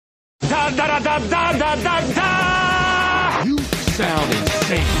da da da da da da. You sound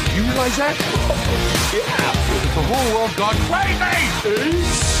insane. You realize that? Yeah. The whole world gone crazy.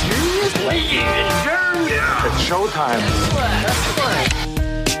 Seriously? Yeah. It's showtime.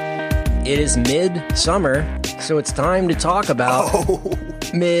 It is mid-summer, so it's time to talk about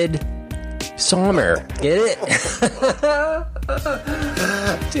mid-summer. Get it?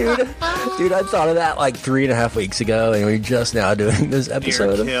 Dude, I thought of that like 3.5 weeks ago, and we're just now doing this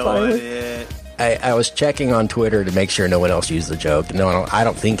episode. You're killing it. I was checking on Twitter to make sure no one else used the joke. No, I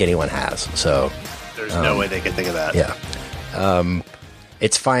don't think anyone has. So there's no way they can think of that. Yeah.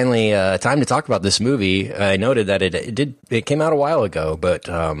 It's finally time to talk about this movie. I noted that it came out a while ago, but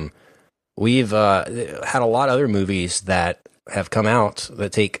we've had a lot of other movies that have come out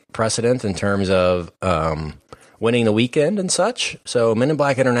that take precedent in terms of winning the weekend and such. So Men in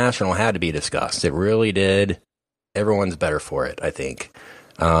Black International had to be discussed. It really did. Everyone's better for it, I think.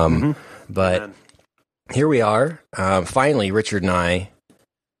 But here we are, finally, Richard and I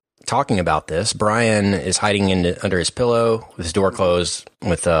talking about this. Brian is hiding under his pillow with his door closed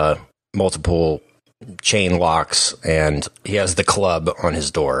with multiple chain locks, and he has the club on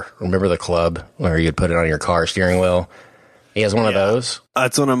his door. Remember the club where you'd put it on your car steering wheel? He has one of those.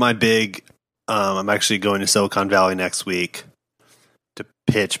 That's one of my big. I'm actually going to Silicon Valley next week to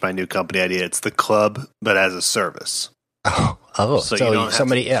pitch my new company idea. It's the club, but as a service. So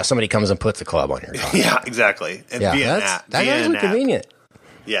somebody comes and puts a club on your car. Yeah, exactly. And that is convenient.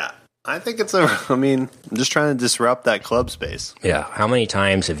 Yeah. I think I'm just trying to disrupt that club space. Yeah. How many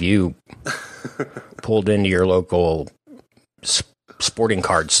times have you pulled into your local sporting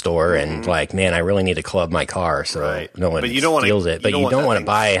card store and like, man, I really need to club my car so no one steals it. But you don't want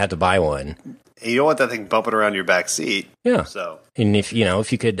to have to buy one. You don't want that thing bumping around your back seat. Yeah. So, and if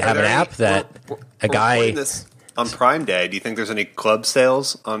you could have an app that a guy on Prime Day, do you think there's any club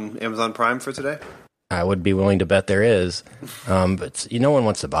sales on Amazon Prime for today? I would be willing to bet there is. But no one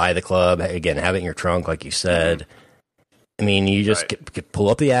wants to buy the club. Again, have it in your trunk, like you said. I mean, you just pull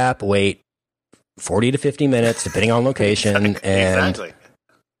up the app, wait 40 to 50 minutes, depending on location, and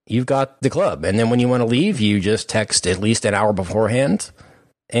you've got the club. And then when you want to leave, you just text at least an hour beforehand,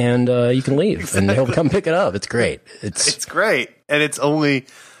 and you can leave, and he'll come pick it up. It's great. It's great, and it's only.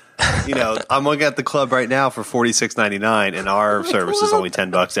 I'm looking at the club right now for $46.99, and our service is only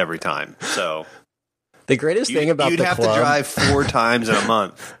 $10 every time. So the greatest thing about the club, you'd have to drive 4 times in a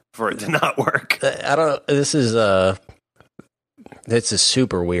month for it to not work. I don't. This is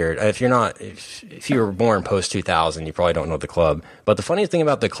super weird. If you were born post 2000, you probably don't know the club. But the funniest thing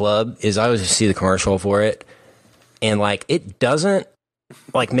about the club is I always see the commercial for it, and like it doesn't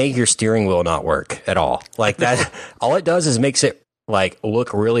like make your steering wheel not work at all. Like that, all it does is makes it like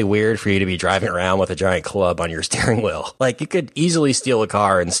look really weird for you to be driving around with a giant club on your steering wheel. Like you could easily steal a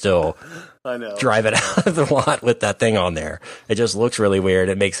car and still drive it out of the lot with that thing on there. It just looks really weird.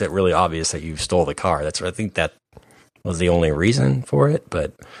 It makes it really obvious that you stole the car. I think that was the only reason for it.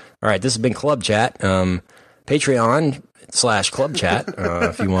 But all right, this has been Club Chat. Patreon/Club Chat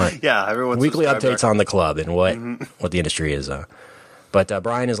if you want weekly updates on the club and what the industry is. But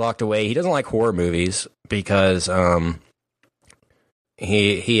Brian is locked away. He doesn't like horror movies because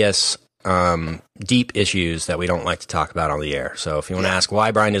he has deep issues that we don't like to talk about on the air. So if you want to ask why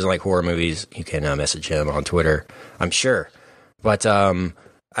Brian doesn't like horror movies, you can message him on Twitter, I'm sure. But I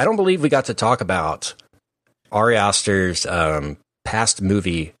don't believe we got to talk about Ari Aster's past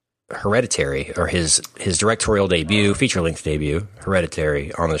movie Hereditary, or his directorial debut, feature-length debut,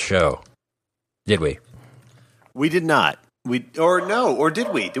 Hereditary, on the show. Did we? We did not. Or did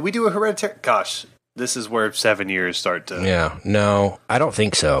we? Did we do a Hereditary? Gosh, this is where 7 years start to... Yeah, no, I don't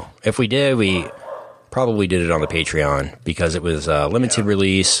think so. If we did, we probably did it on the Patreon, because it was a limited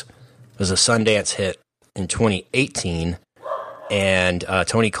release. It was a Sundance hit in 2018, and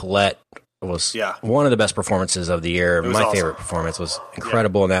Toni Collette was one of the best performances of the year. My favorite performance was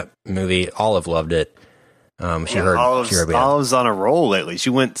incredible in that movie. Olive loved it. Olive's on a roll lately. She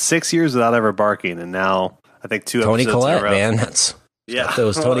went 6 years without ever barking, and now I think 2 Toni episodes Collette, in a row. Man, that's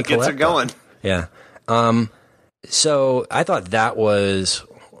those Toni Collette. Gets her going. Yeah. So I thought that was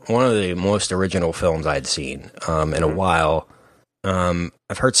one of the most original films I'd seen in a while.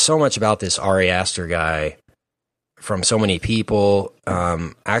 I've heard so much about this Ari Aster guy from so many people.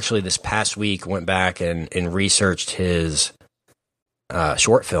 Actually, this past week, went back and researched his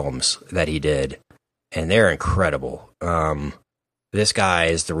short films that he did, and they're incredible. This guy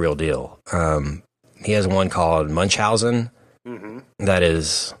is the real deal. He has one called Munchausen that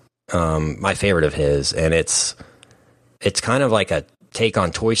is my favorite of his, and it's kind of like a take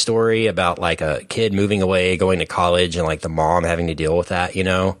on Toy Story about like a kid moving away, going to college, and like the mom having to deal with that, you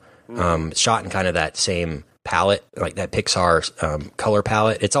know. shot in kind of that same palette, like that Pixar color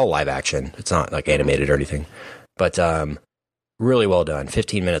palette. It's all live action. It's not like animated or anything, but really well done.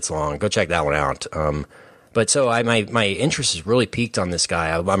 15 minutes long. Go check that one out. But so my interest is really peaked on this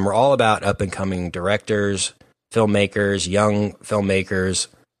guy. I'm all about up and coming directors, filmmakers, young filmmakers.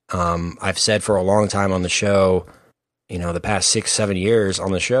 I've said for a long time on the show, the past 6-7 years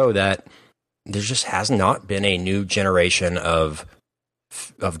on the show, that there just has not been a new generation of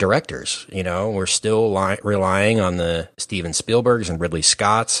directors. We're still relying on the Steven Spielbergs and Ridley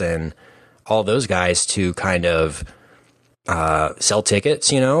Scotts and all those guys to kind of sell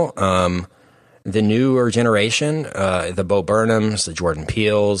tickets. The newer generation, the Bo Burnhams, the Jordan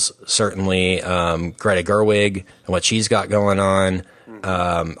Peels, certainly Greta Gerwig and what she's got going on,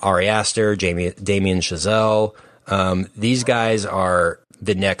 Ari Aster, Damien Chazelle. These guys are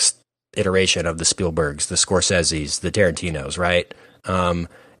the next iteration of the Spielbergs, the Scorseses, the Tarantinos, right? And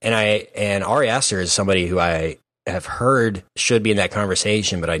Ari Aster is somebody who I have heard should be in that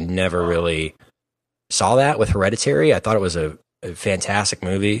conversation, but I never really saw that with Hereditary. I thought it was a fantastic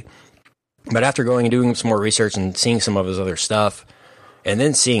movie. But after going and doing some more research and seeing some of his other stuff, and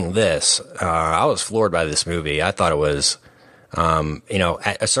then seeing this, I was floored by this movie. I thought it was,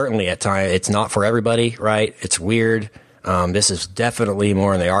 certainly at times, it's not for everybody, right? It's weird. This is definitely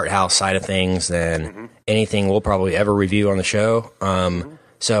more on the art house side of things than anything we'll probably ever review on the show.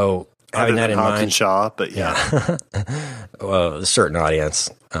 So having that in mind, Shaw, but yeah, well, a certain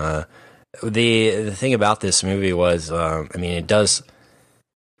audience. The thing about this movie was,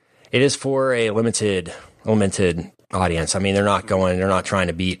 it is for a limited audience. I mean, they're not trying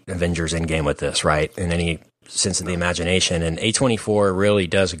to beat Avengers Endgame with this, right? In any sense of the imagination. And A24 really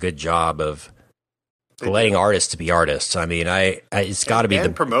does a good job of letting artists be artists. I mean, it's got to be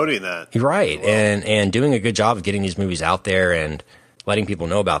promoting that, right? Well. And doing a good job of getting these movies out there and letting people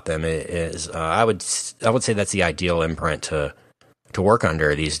know about them is. I would say that's the ideal imprint to work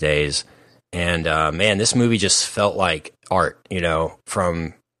under these days. And man, this movie just felt like art.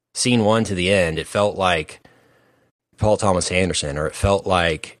 From scene one to the end, it felt like Paul Thomas Anderson, or it felt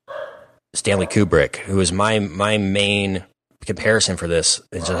like Stanley Kubrick, who was my main comparison for this.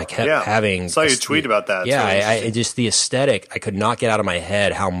 It's just I kept having. I saw your tweet about that. Yeah, I just the aesthetic. I could not get out of my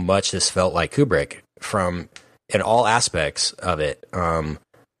head how much this felt like Kubrick in all aspects of it.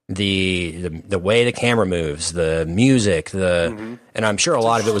 The way the camera moves, the music, and I'm sure a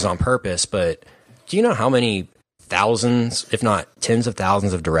lot of it was on purpose. But do you know how many thousands, if not tens of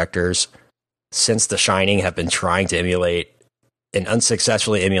thousands, of directors since The Shining have been trying to emulate and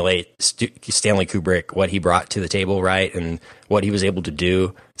unsuccessfully emulate Stanley Kubrick, what he brought to the table, right, and what he was able to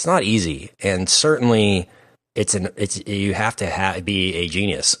do? It's not easy, and certainly you have to be a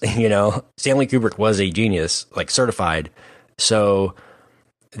genius. Stanley Kubrick was a genius, like certified. So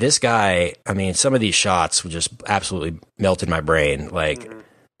this guy, I mean, some of these shots just absolutely melted my brain. Like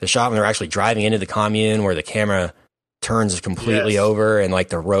the shot when they're actually driving into the commune, where the camera turns completely over and like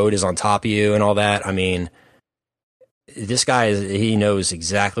the road is on top of you and all that. I mean, this guy, he knows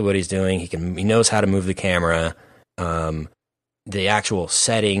exactly what he's doing. He knows how to move the camera. The actual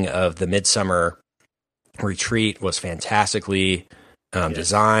setting of the Midsummer retreat was fantastically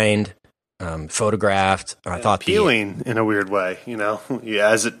designed, photographed. I thought appealing in a weird way, even though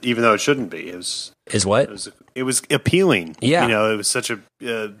it shouldn't be. Is what? It was appealing. Yeah. It was such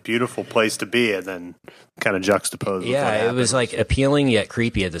a beautiful place to be, and then kind of juxtaposed. Yeah, it was like appealing yet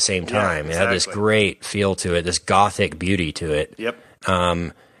creepy at the same time. Yeah, exactly. It had this great feel to it, this gothic beauty to it. Yep.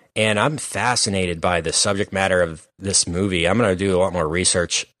 And I'm fascinated by the subject matter of this movie. I'm going to do a lot more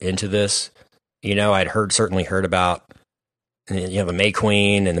research into this. I'd certainly heard about the May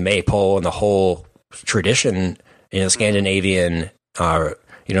Queen and the Maypole and the whole tradition, Scandinavian, the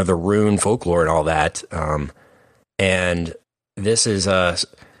rune folklore and all that. And this is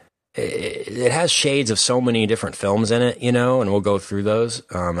it has shades of so many different films in it, and we'll go through those.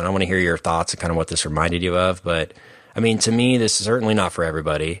 And I want to hear your thoughts on kind of what this reminded you of. But I mean, to me, this is certainly not for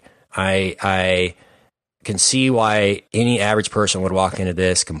everybody. I can see why any average person would walk into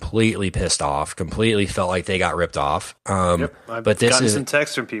this completely pissed off, completely felt like they got ripped off. I've gotten some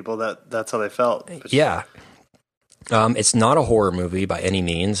texts from people that's how they felt. Yeah. It's not a horror movie by any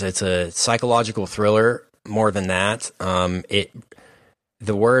means. It's a psychological thriller. More than that,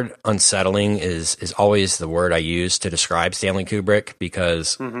 the word unsettling is always the word I use to describe Stanley Kubrick,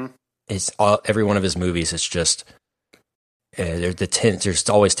 because it's every one of his movies. It's just there's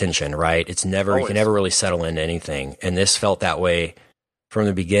always tension, right? It's never you can never really settle into anything, and this felt that way from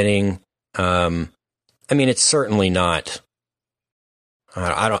the beginning. I mean, it's certainly not.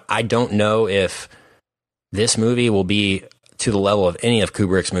 I don't know if this movie will be to the level of any of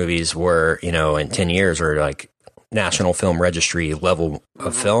Kubrick's movies were, you know, in 10 years or like National Film Registry level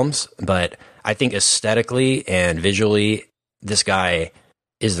of films. But I think aesthetically and visually, this guy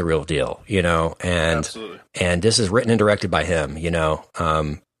is the real deal, you know, and this is written and directed by him, you know.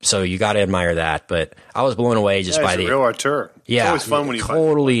 So you got to admire that. But I was blown away just by the real auteur. Yeah, it's always fun when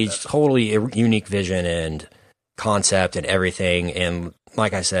you totally unique vision and concept and everything. And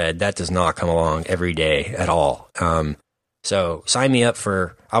like I said, that does not come along every day at all. So sign me up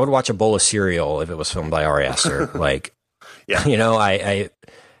for. I would watch a bowl of cereal if it was filmed by Ari Aster. Like, yeah, you know, I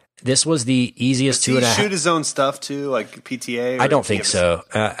this was the easiest Does he shoot his own stuff too, like PTA? I don't think so.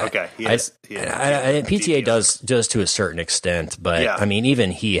 Okay, PTA does to a certain extent, but I mean,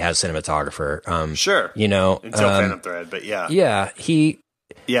 even he has cinematographer. Sure, you know, until Phantom Thread, but Paweł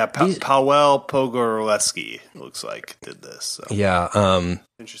Pogorzelski looks like did this. So. Yeah,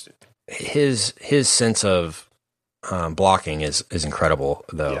 interesting. His sense of blocking is incredible,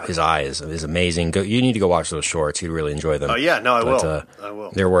 though. Yeah. His eye is amazing. You need to go watch those shorts. You'd really enjoy them. Oh yeah, no, I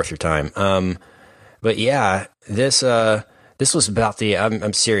will. They're worth your time. But yeah, this was about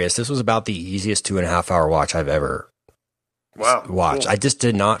I'm serious. This was about the easiest 2.5 hour watch I've ever watched. Cool. I just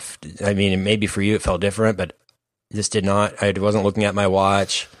did not. I mean, maybe for you it felt different, but this did not. I wasn't looking at my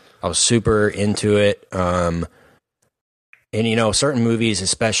watch. I was super into it. And you know, certain movies,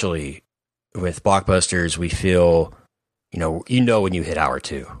 especially with blockbusters, we feel, you know, when you hit hour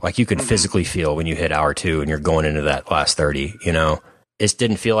 2, like you can physically feel when you hit hour 2 and you're going into that last 30, you know, it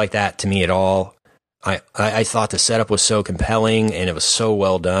didn't feel like that to me at all. I thought the setup was so compelling and it was so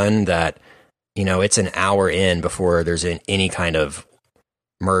well done that, you know, it's an hour in before there's any kind of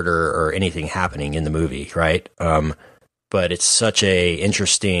murder or anything happening in the movie. Right. But it's such a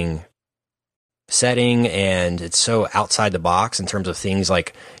interesting setting, and it's so outside the box in terms of things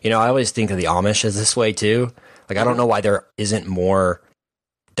like, you know, I always think of the Amish as this way too. Like, I don't know why there isn't more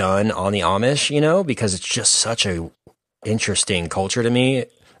done on the Amish, you know, because it's just such a interesting culture to me.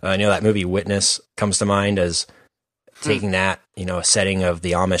 I know that movie Witness comes to mind as taking that, you know, a setting of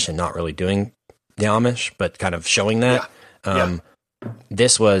the Amish and not really doing the Amish, but kind of showing that.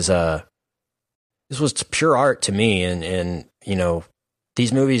 This was pure art to me, and you know,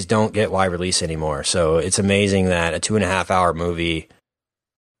 these movies don't get wide release anymore. So it's amazing that a 2.5 hour movie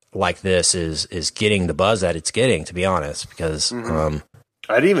like this is getting the buzz that it's getting, to be honest, because,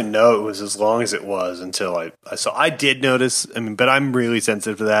 I didn't even know it was as long as it was until I saw, I did notice, I mean, but I'm really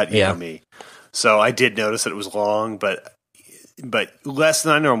sensitive to that, you know me. So I did notice that it was long, but less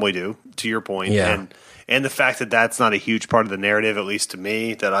than I normally do, to your point. Yeah. And the fact that that's not a huge part of the narrative, at least to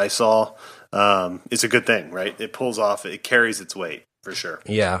me, that I saw, is a good thing, right? It pulls off, it carries its weight. For sure.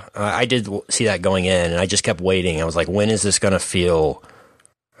 Yeah, I did see that going in, and I just kept waiting. I was like, when is this going to feel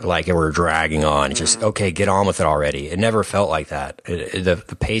like we're dragging on? Just, okay, get on with it already. It never felt like that.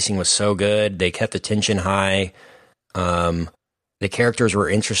 The pacing was so good. They kept the tension high. The characters were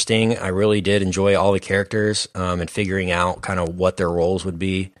interesting. I really did enjoy all the characters and figuring out kind of what their roles would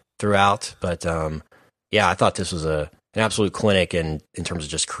be throughout. But, yeah, I thought this was an absolute clinic in terms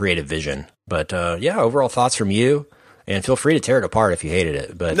of just creative vision. But, yeah, overall thoughts from you. And feel free to tear it apart if you hated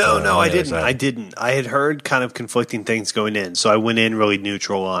it. But no, I didn't. I didn't. I had heard kind of conflicting things going in, so I went in really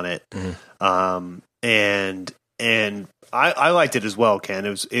neutral on it. And I liked it as well,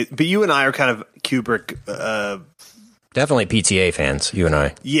 Ken. But you and I are kind of Kubrick. Definitely PTA fans, you and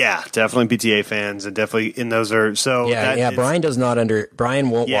I. Yeah, definitely PTA fans, and definitely, and those are so. Yeah. Brian does not Brian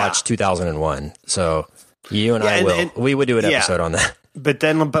won't watch 2001, so you and I will. We would do an episode on that. But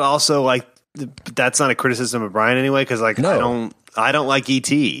also like. That's not a criticism of Brian anyway, because like I don't like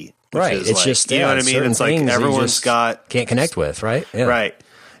E.T. Right, it's like, just you know what I mean. It's like everyone's can't connect with, right? Yeah. Right,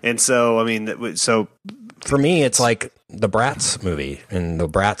 and so I mean, so for me, it's like the Bratz movie and the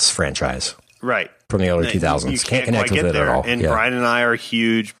Bratz franchise, right, from the early 2000s. You can't connect with it at all. And Brian and I are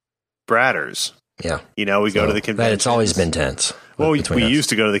huge Bratters. Yeah, you know, we go to the conventions. It's always been tense. Well, we used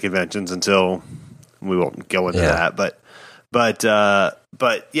to go to the conventions until we won't go into that,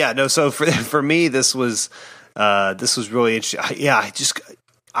 but yeah, no. So for me, this was really interesting.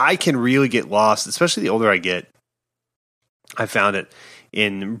 I can really get lost, especially the older I get. I found it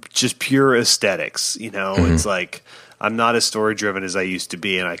in just pure aesthetics. You know, it's like I'm not as story driven as I used to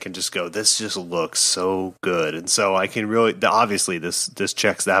be, and I can just go, this just looks so good, and so I can really obviously this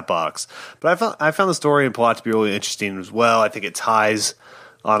checks that box. But I found the story and plot to be really interesting as well. I think it ties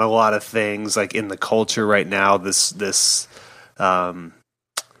on a lot of things, like in the culture right now. This kind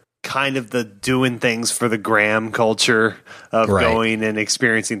kind of the doing things for the gram culture of going and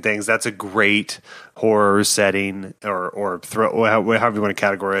experiencing things. That's a great horror setting, or however you want to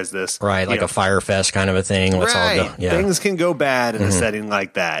categorize this. Right, like a Fyre Fest kind of a thing. Let's all go. Yeah. Things can go bad in a setting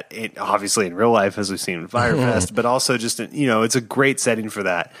like that. Obviously, in real life, as we've seen in Fyre Fest, but also just it's a great setting for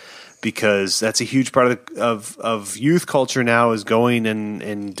that. Because that's a huge part of youth culture now, is going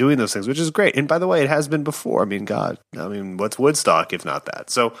and doing those things, which is great. And by the way, it has been before. I mean, what's Woodstock if not that?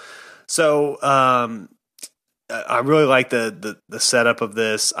 So I really like the setup of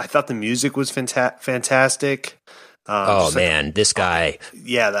this. I thought the music was fantastic. This guy,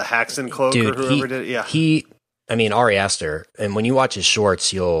 the Haxton Cloak, dude, or whoever did it. Ari Aster, and when you watch his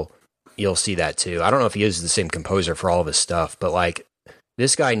shorts, you'll see that too. I don't know if he uses the same composer for all of his stuff, but like.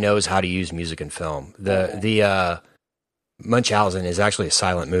 This guy knows how to use music in film. The Munchausen is actually a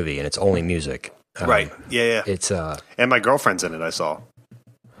silent movie, and it's only music. Right. Yeah. It's and my girlfriend's in it. I saw.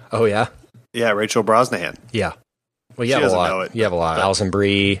 Oh yeah. Yeah, Rachel Brosnahan. Yeah. Well, you have a lot. You have a lot. Alison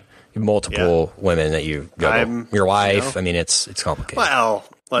Brie, multiple women that you go. Your wife. I mean, it's complicated. Well,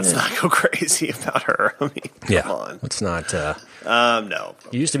 let's not go crazy about her. I mean, come on. Let's not. No.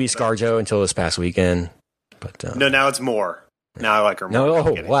 You used to be ScarJo until this past weekend, but no, now it's more. Now I like her more.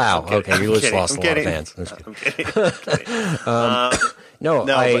 No, wow. Okay, you just lost a lot of fans. I'm kidding.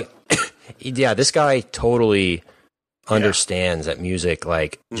 This guy totally understands that music,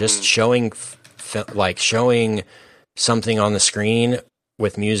 like just showing something on the screen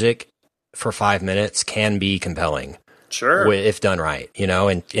with music for 5 minutes can be compelling. Sure. If done right,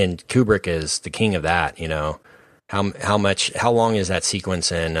 and Kubrick is the king of that, how long is that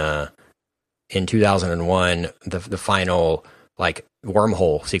sequence in 2001, the final like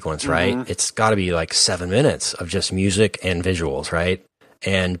wormhole sequence, right? It's got to be like 7 minutes of just music and visuals, right?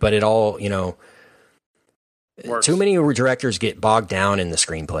 But it all, works. Too many directors get bogged down in the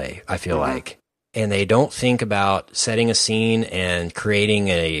screenplay, I feel like, and they don't think about setting a scene and creating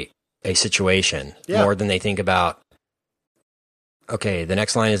a situation more than they think about, okay, the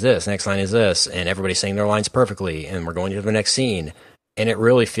next line is this, and everybody's saying their lines perfectly, and we're going to the next scene. And it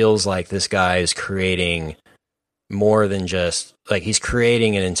really feels like this guy is creating more than just like he's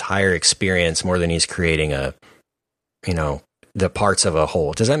creating an entire experience more than he's creating the parts of a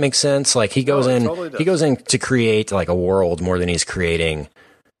whole. Does that make sense? Like he goes in to create like a world more than he's creating.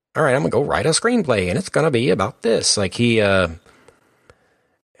 All right, I'm gonna go write a screenplay and it's gonna be about this. Like I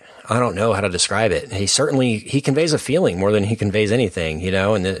don't know how to describe it. He conveys a feeling more than he conveys anything,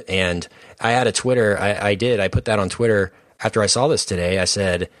 and I had a Twitter. I put that on Twitter. After I saw this today, I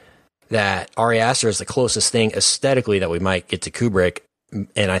said that Ari Aster is the closest thing aesthetically that we might get to Kubrick.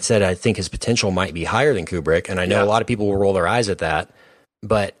 And I said I think his potential might be higher than Kubrick. And I know a lot of people will roll their eyes at that.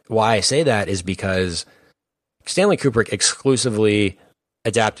 But why I say that is because Stanley Kubrick exclusively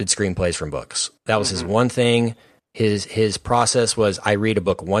adapted screenplays from books. That was his one thing. His process was I read a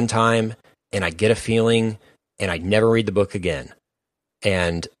book one time and I get a feeling and I never read the book again.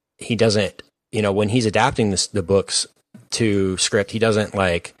 And he doesn't, when he's adapting the books to script, he doesn't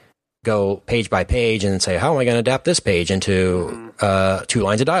like go page by page and say, how am I going to adapt this page into 2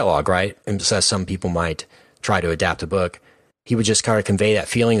 lines of dialogue, right? And as some people might try to adapt a book, he would just kind of convey that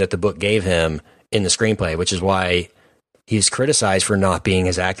feeling that the book gave him in the screenplay, which is why he's criticized for not being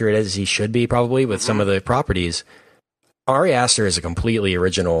as accurate as he should be probably with some of the properties. Ari Aster is a completely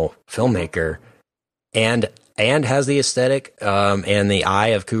original filmmaker and has the aesthetic and the eye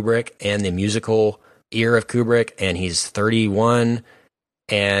of Kubrick and the musical ear of Kubrick, and he's 31,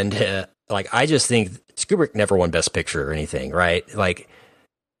 and I just think Kubrick never won Best Picture or anything, right? Like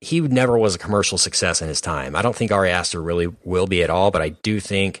he never was a commercial success in his time. I don't think Ari Aster really will be at all, but I do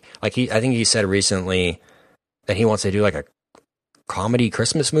think I think he said recently that he wants to do like a comedy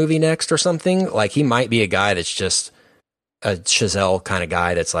Christmas movie next or something. Like he might be a guy that's just a Chazelle kind of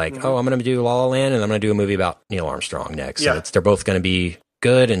guy that's like, oh, I'm going to do La La Land and I'm going to do a movie about Neil Armstrong next. So they're both going to be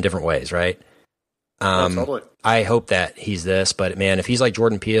good in different ways, right? Totally. I hope that he's this, but man, if he's like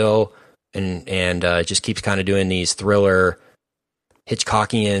Jordan Peele and just keeps kind of doing these thriller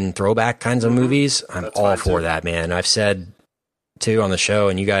Hitchcockian throwback kinds of movies, I'm all for that, man. I've said too on the show,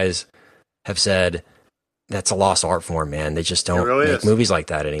 and you guys have said that's a lost art form, man. They just don't make movies like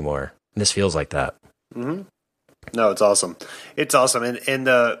that anymore. And this feels like that. Mm-hmm. No, it's awesome. It's awesome. And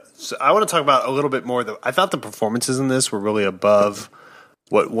so I want to talk about a little bit more. I thought the performances in this were really above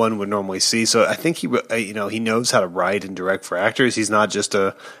what one would normally see. So I think he knows how to write and direct for actors. He's not just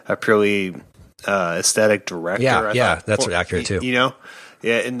a purely aesthetic director. Yeah, that's accurate too.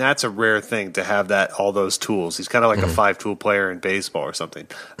 Yeah, and that's a rare thing to have all those tools. He's kind of like a 5-tool player in baseball or something.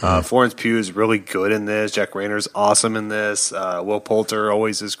 Florence Pugh is really good in this. Jack Rayner's awesome in this. Will Poulter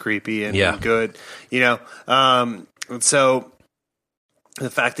always is creepy and good. So the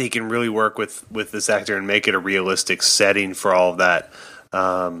fact that he can really work with this actor and make it a realistic setting for all of that,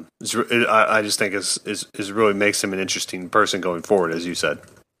 I just think is really makes him an interesting person going forward, as you said.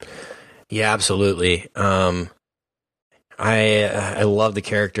 Yeah, absolutely. I love the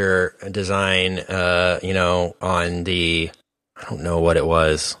character design. On the, I don't know what it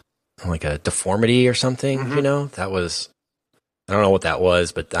was, like a deformity or something. That was, I don't know what that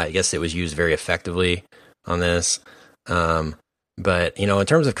was, but I guess it was used very effectively on this. But in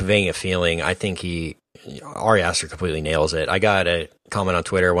terms of conveying a feeling, I think Ari Aster completely nails it. I got a comment on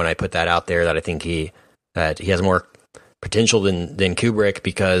Twitter when I put that out there that I think he has more potential than Kubrick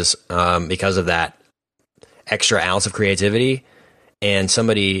because of that extra ounce of creativity. And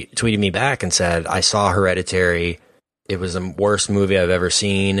somebody tweeted me back and said, I saw Hereditary. It was the worst movie I've ever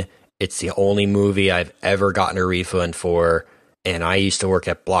seen. It's the only movie I've ever gotten a refund for. And I used to work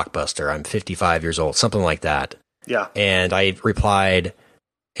at Blockbuster. I'm 55 years old, something like that. Yeah. And I replied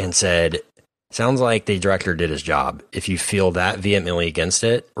and said, sounds like the director did his job if you feel that vehemently against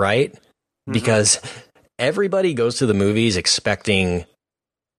it, right? Because everybody goes to the movies expecting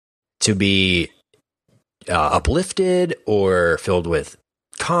to be uplifted or filled with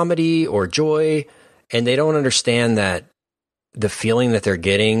comedy or joy, and they don't understand that the feeling that they're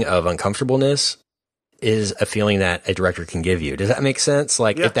getting of uncomfortableness is a feeling that a director can give you. Does that make sense?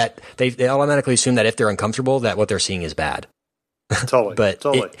 Like if that they automatically assume that if they're uncomfortable, that what they're seeing is bad. Totally. But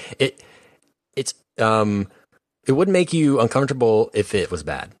totally. It wouldn't make you uncomfortable if it was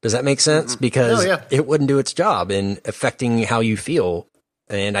bad. Does that make sense? Because it wouldn't do its job in affecting how you feel.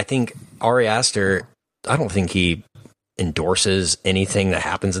 And I think Ari Aster, I don't think he endorses anything that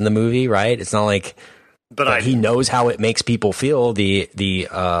happens in the movie, right? It's not like, but he knows how it makes people feel. The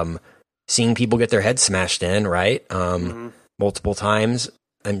seeing people get their heads smashed in, right? Multiple times,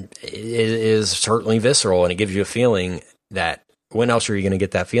 and it is certainly visceral, and it gives you a feeling that when else are you going to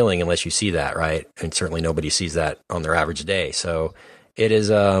get that feeling unless you see that, right? And certainly nobody sees that on their average day. So it is,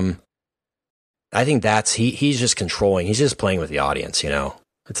 I think he's just controlling, he's just playing with the audience,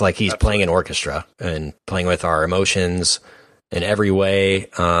 It's like he's playing an orchestra and playing with our emotions in every way.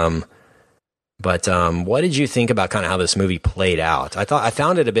 But what did you think about kind of how this movie played out? I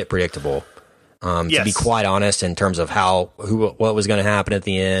found it a bit predictable, to be quite honest, in terms of what was going to happen at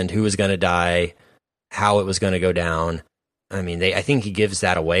the end, who was going to die, how it was going to go down. I mean, I think he gives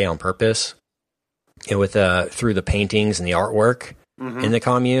that away on purpose, with through the paintings and the artwork in the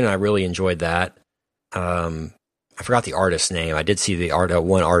commune. I really enjoyed that. I forgot the artist's name. I did see the art.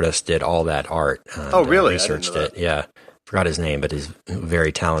 One artist did all that art. Oh, really? Researched it. Yeah, forgot his name, but he's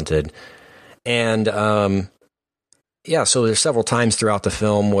very talented. And so there's several times throughout the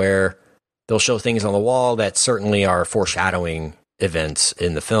film where they'll show things on the wall that certainly are foreshadowing events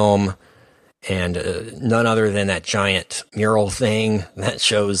in the film. And none other than that giant mural thing that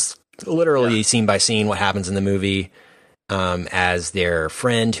shows literally scene by scene what happens in the movie, as their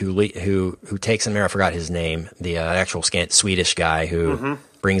friend who takes them there. I forgot his name. The actual Swedish guy who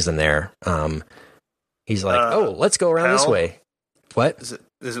brings them there. He's like, "Oh, let's go around this way." What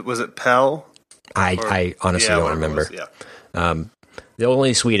was it Pell? I honestly don't remember. The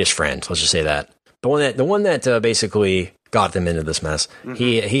only Swedish friend. Let's just say that the one that basically got them into this mess.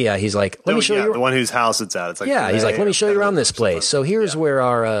 He's like, let me show you the one whose house it's at. It's like, he's like, let me show you around this place. So here's where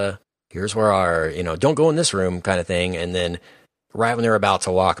our don't go in this room kind of thing. And then right when they're about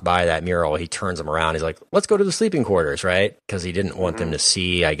to walk by that mural, he turns them around. He's like, let's go to the sleeping quarters, right? Because he didn't want them to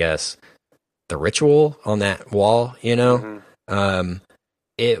see, I guess, the ritual on that wall. It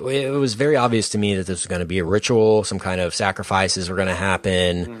was very obvious to me that this was going to be a ritual. Some kind of sacrifices were going to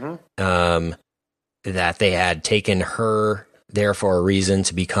happen. That they had taken her there for a reason,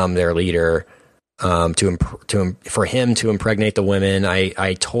 to become their leader, for him to impregnate the women.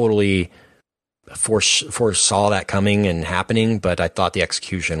 I totally foresaw that coming and happening, but I thought the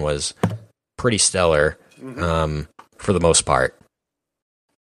execution was pretty stellar for the most part.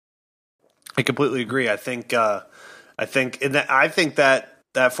 I completely agree. I think that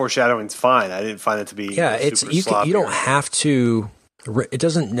foreshadowing's fine. I didn't find it to be you don't have to. It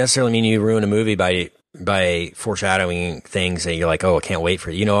doesn't necessarily mean you ruin a movie by foreshadowing things that you're like, oh, I can't wait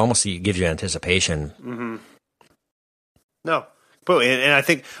for it. Almost it gives you anticipation. No, but and I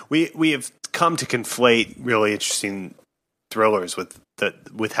think we have come to conflate really interesting thrillers with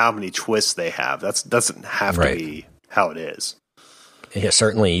how many twists they have. That doesn't have to be how it is. Yeah,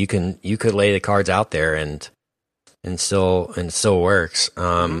 certainly you could lay the cards out there and and still works.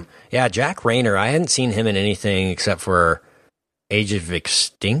 Yeah, Jack Rayner. I hadn't seen him in anything except for Age of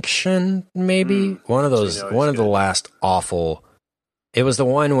Extinction, maybe one of those. One of the last awful. It was the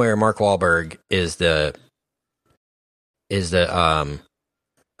one where Mark Wahlberg is the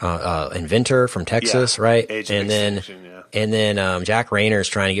inventor from Texas, right? And then Jack Rayner is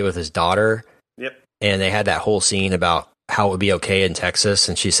trying to get with his daughter. Yep. And they had that whole scene about how it would be okay in Texas,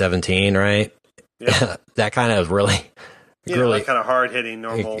 and she's 17, right? Yep. That kind of really like kind of hard hitting,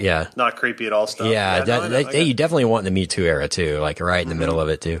 normal, not creepy at all stuff. You definitely want the Me Too era too, like right in the middle of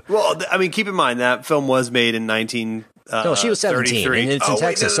it too. Well, I mean, keep in mind that film was made in 19. No, she was 17, and it's in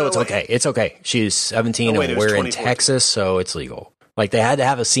Texas, so it's okay. It's okay. She's 17, and we're in Texas, so it's legal. Like, they had to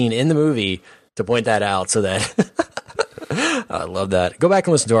have a scene in the movie to point that out, so that I love that. Go back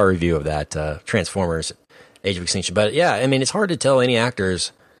and listen to our review of that Transformers: Age of Extinction. But yeah, I mean, it's hard to tell any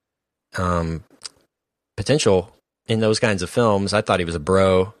actor's potential in those kinds of films. I thought he was a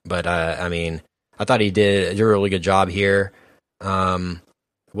bro, but I mean, I thought he did a really good job here.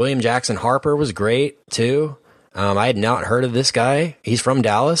 William Jackson Harper was great too. I had not heard of this guy. He's from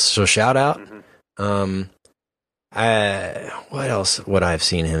Dallas, so shout out. What else would I have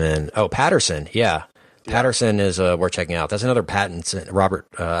seen him in? Oh, Patterson. Yeah. Patterson is worth checking out. That's another Pattinson. Not Robert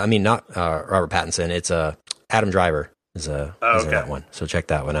Pattinson. It's Adam Driver is in that one. So check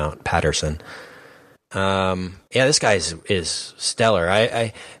that one out. Patterson. This guy is stellar.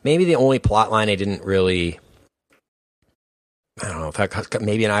 I maybe the only plot line I didn't really, I don't know, if I,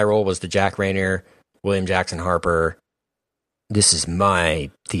 maybe an eye roll was the Jack Rayner, William Jackson Harper. This is my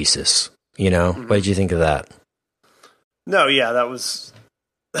thesis. What did you think of that? No, yeah, that was.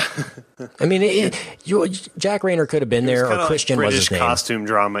 I mean, Jack Rayner could have been there, or Christian like was his name. Costume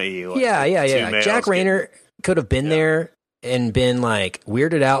drama. Jack Rayner could have been there and been like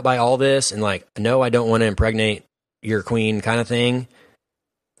weirded out by all this, and like, no, I don't want to impregnate your queen, kind of thing.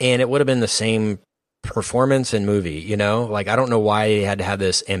 And it would have been the same performance and movie. Like, I don't know why he had to have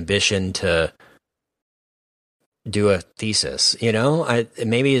this ambition to do a thesis.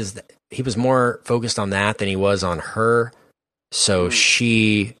 Maybe he was more focused on that than he was on her. So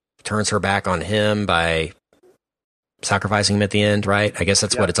she turns her back on him by sacrificing him at the end, right? I guess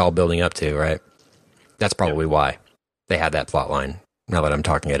that's what it's all building up to, right? That's probably why they had that plot line, now that I'm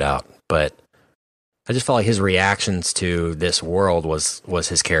talking it out. But I just felt like his reactions to this world was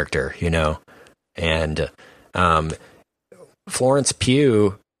his character, And Florence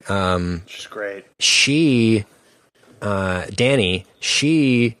Pugh, she's great. Danny,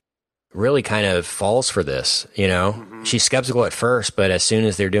 she really kind of falls for this, She's skeptical at first, but as soon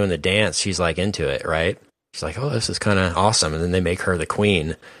as they're doing the dance, she's like into it, right? She's like, oh, this is kind of awesome. And then they make her the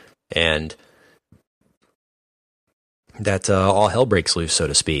queen, and that all hell breaks loose, so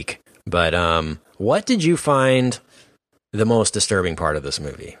to speak. But what did you find the most disturbing part of this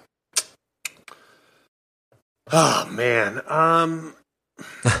movie? Oh, man.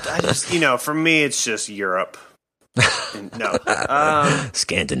 I just, for me, it's just Europe.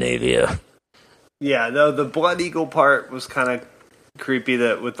 Scandinavia. Yeah, the Blood Eagle part was kind of creepy,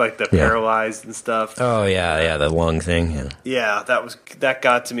 that with like the paralyzed and stuff. Oh yeah, the lung thing. Yeah, that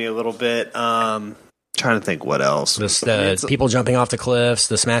got to me a little bit. Trying to think what else. The people jumping off the cliffs,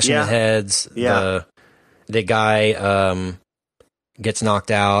 the smashing of heads. Yeah, the guy gets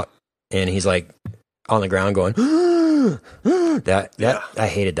knocked out, and he's like on the ground going. That I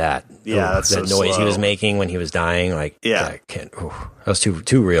hated that. Yeah, that's that so noise slow. He was making when he was dying. Like, that was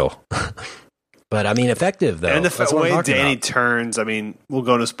too real. But I mean, effective though. And the way Danny turns. I mean, we'll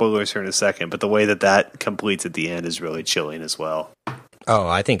go into spoilers here in a second, but the way that completes at the end is really chilling as well. Oh,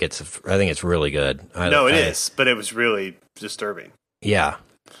 I think it's really good. It is, but it was really disturbing. Yeah,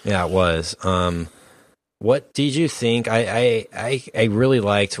 it was. What did you think? I really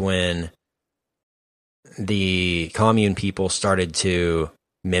liked when the commune people started to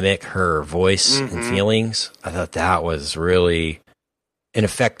mimic her voice and feelings. I thought that was really an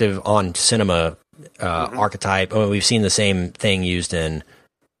effective on cinema archetype. Oh, we've seen the same thing used in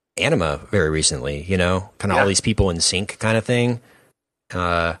Anima very recently, kind of all these people in sync kind of thing.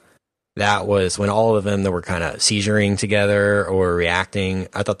 That was when all of them that were kind of seizuring together or reacting.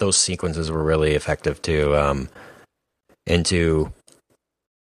 I thought those sequences were really effective too. Into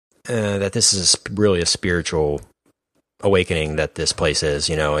that this is really a spiritual awakening that this place is.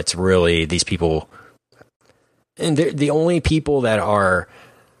 It's really these people, and the only people that are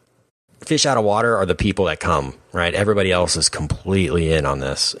fish out of water are the people that come, right? Everybody else is completely in on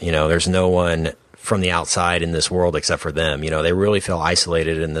this. There's no one from the outside in this world except for them. They really feel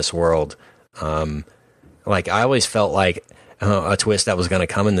isolated in this world. Like, I always felt like a twist that was going to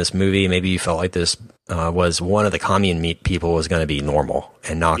come in this movie. Maybe you felt like this was one of the commune people was going to be normal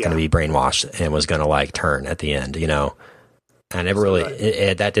and not going to be brainwashed and was going to like turn at the end, I never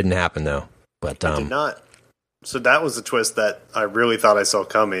that didn't happen though. But it did not. So that was a twist that I really thought I saw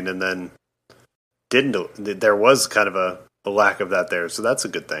coming, and then didn't. There was kind of a lack of that there, so that's a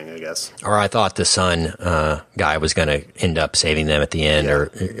good thing, I guess. Or I thought the son guy was going to end up saving them at the end,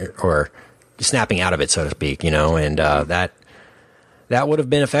 or snapping out of it, so to speak, and that would have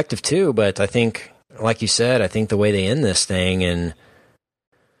been effective too. But I think, like you said, I think the way they end this thing in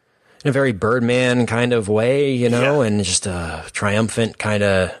a very Birdman kind of way, and just a triumphant kind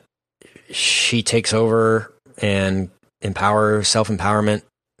of, she takes over and self-empowerment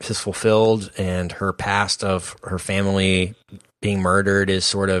is fulfilled, and her past of her family being murdered is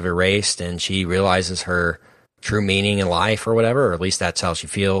sort of erased, and she realizes her true meaning in life or whatever, or at least that's how she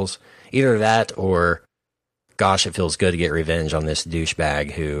feels. Either that or, gosh, it feels good to get revenge on this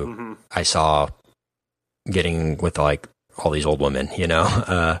douchebag who I saw getting with like all these old women,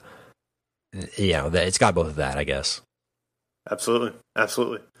 it's got both of that, I guess. Absolutely.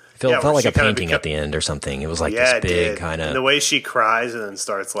 Felt like a painting at the end or something. It was like this big kind of... The way she cries and then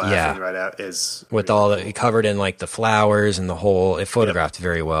starts laughing right out is... With all the... Covered in like the flowers and the whole... It photographed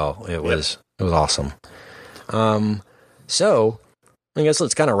very well. It was awesome. So, I guess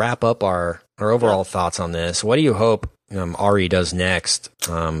let's kind of wrap up our overall thoughts on this. What do you hope Ari does next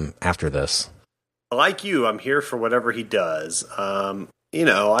after this? Like you, I'm here for whatever he does.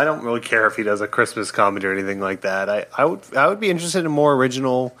 I don't really care if he does a Christmas comedy or anything like that. I would be interested in more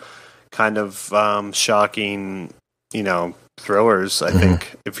original, kind of shocking, thrillers. I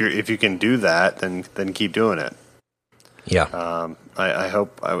think if you can do that, then keep doing it. Yeah. I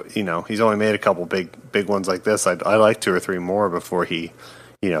hope he's only made a couple big ones like this. I'd like 2 or 3 more before he,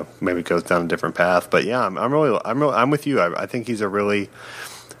 maybe goes down a different path. But yeah, I'm with you. I think he's a really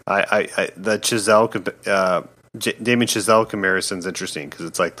the Chazelle. Damien Chazelle comparison's interesting because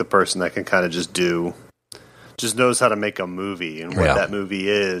it's like the person that can kind of just knows how to make a movie, and what that movie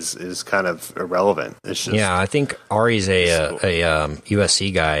is kind of irrelevant. It's just I think Ari's a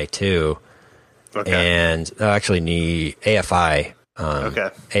USC guy too, and actually the AFI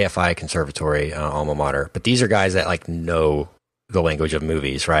AFI Conservatory alma mater. But these are guys that like know the language of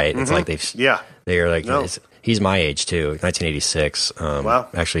movies, right? It's like they're like he's my age too, 1986. Wow,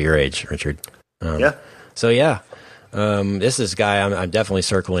 actually your age, Richard. So this is a guy I'm definitely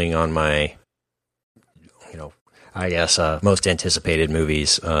circling on my, I guess most anticipated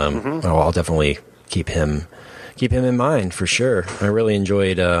movies. I'll definitely keep him in mind for sure. I really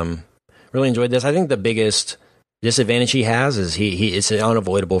enjoyed this. I think the biggest disadvantage he has is it's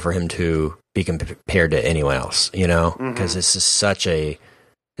unavoidable for him to be compared to anyone else, because it's just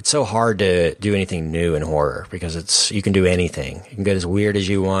it's so hard to do anything new in horror because you can do anything. You can get as weird as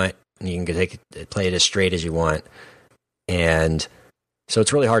you want. You can play it as straight as you want. And so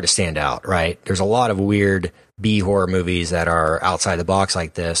it's really hard to stand out, right? There's a lot of weird B horror movies that are outside the box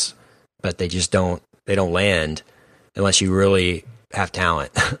like this, but they just don't land unless you really have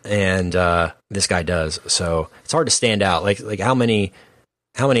talent. And this guy does. So it's hard to stand out. Like how many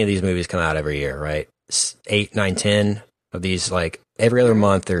of these movies come out every year, right? 8, 9, 10 of these, like every other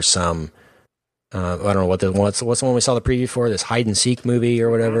month there's some I don't know what's the one we saw the preview for, this hide and seek movie or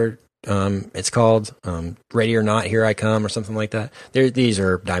whatever. It's called Ready or Not, Here I Come, or something like that. These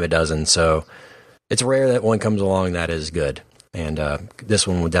are dime a dozen, so it's rare that one comes along that is good. And this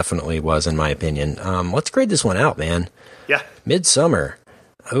one definitely was, in my opinion. Let's grade this one out, man. Yeah, Midsommar.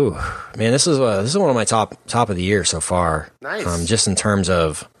 Oh man, this is one of my top of the year so far. Nice. Just in terms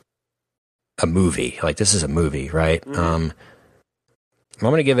of a movie, like this is a movie, right? I'm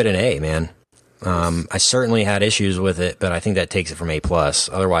gonna give it an A, man. I certainly had issues with it, but I think that takes it from A+.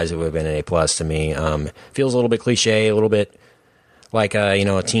 Otherwise, it would have been an A+ to me. Feels a little bit cliche, a little bit like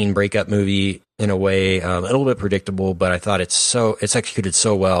a teen breakup movie in a way, a little bit predictable. But I thought it's executed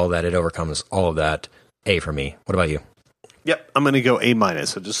so well that it overcomes all of that. A for me. What about you? Yep, I'm going to go A-,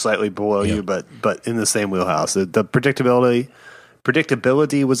 so just slightly below you, but in the same wheelhouse. The predictability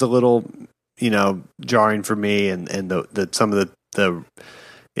was a little jarring for me, and the some of the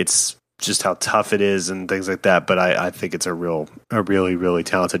it's just how tough it is and things like that. But I think it's a really, really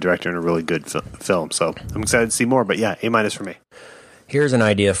talented director and a really good film. So I'm excited to see more. But yeah, A- for me. Here's an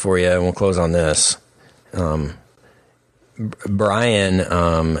idea for you, and we'll close on this. Brian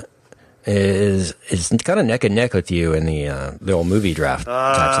is kind of neck and neck with you in the old movie draft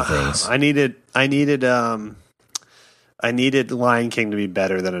types of things. I needed Lion King to be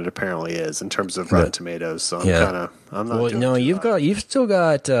better than it apparently is in terms of Rotten Tomatoes. So I'm not. Well, no, you've still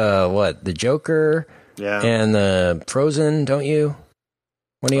got what, The Joker, Yeah. And Frozen, don't you?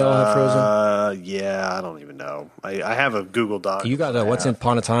 When do y'all have Frozen? Yeah, I don't even know. I have a Google Doc. You got Once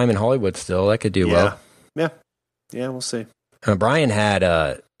Upon a Time in Hollywood still. That could do well. Yeah, we'll see. Brian had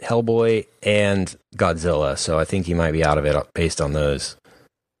Hellboy and Godzilla, so I think he might be out of it based on those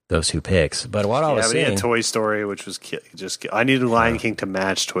two picks. But what I was saying, had Toy Story, which was just I needed Lion King to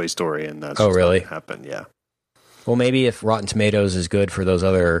match Toy Story, and that's really what happened. Yeah. Well, maybe if Rotten Tomatoes is good for those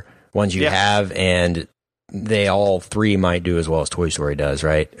other ones you have, and they all three might do as well as Toy Story does,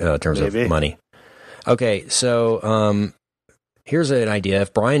 right? In terms of money. Okay, so here's an idea.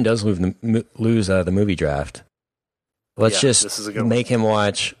 If Brian does lose the movie draft, let's just make him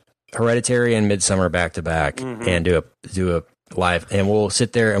watch Hereditary and Midsommar back to back, and do a live, and we'll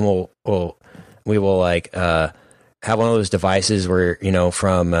sit there and we will like have one of those devices where,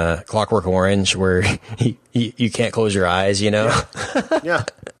 from Clockwork Orange, where you can't close your eyes, Yeah.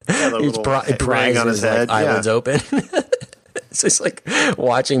 He's prying on his head, eyelids open. It's just like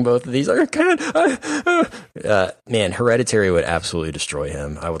watching both of these. Man, Hereditary would absolutely destroy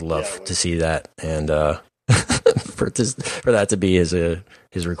him. I would love to see that, and for that to be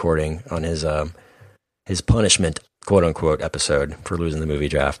his recording on his punishment, quote unquote, episode for losing the movie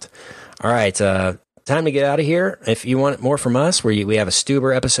draft. All right, time to get out of here. If you want more from us, we have a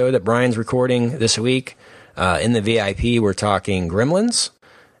Stuber episode that Brian's recording this week. In the VIP, we're talking Gremlins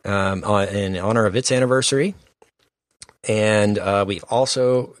in honor of its anniversary. And we've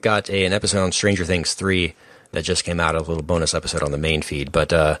also got an episode on Stranger Things 3 that just came out, a little bonus episode on the main feed.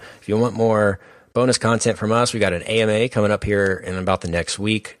 But if you want more bonus content from us, we got an AMA coming up here in about the next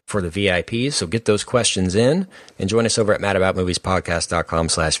week for the VIPs. So get those questions in and join us over at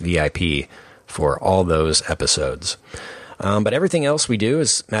madaboutmoviespodcast.com/VIP for all those episodes. But everything else we do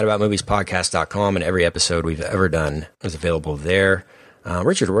is madaboutmoviespodcast.com, and every episode we've ever done is available there.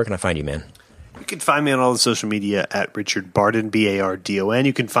 Richard, where can I find you, man? You can find me on all the social media at Richard Bardon, Bardon.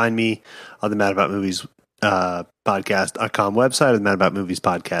 You can find me on the Mad About Movies podcast.com website, or the Mad About Movies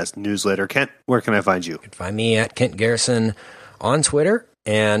podcast newsletter. Kent, where can I find you? You can find me at Kent Garrison on Twitter,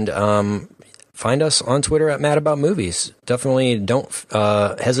 and find us on Twitter at Mad About Movies. Definitely don't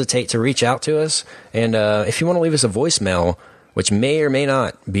hesitate to reach out to us. And if you want to leave us a voicemail, which may or may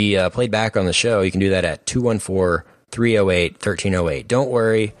not be played back on the show, you can do that at 214-308-1308. Don't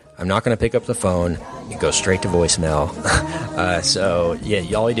worry, I'm not going to pick up the phone. It goes straight to voicemail. So,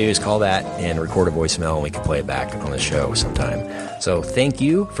 all you do is call that and record a voicemail, and we can play it back on the show sometime. So thank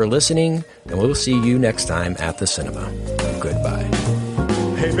you for listening, and we'll see you next time at the cinema. Goodbye.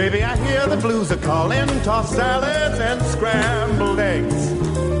 Hey, baby, I hear the blues are calling, tossed salads and scrambled eggs.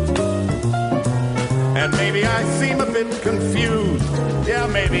 And maybe I seem a bit confused. Yeah,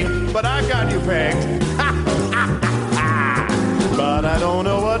 maybe, but I got you pegged. But I don't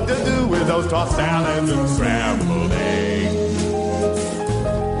know what to do with those tossed salads and scrambled eggs.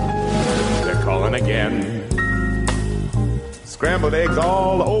 They're calling again. Scrambled eggs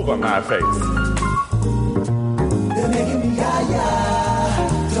all over my face. They're making me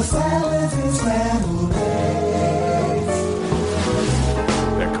the salads and scrambled eggs.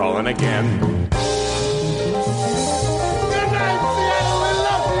 They're calling again.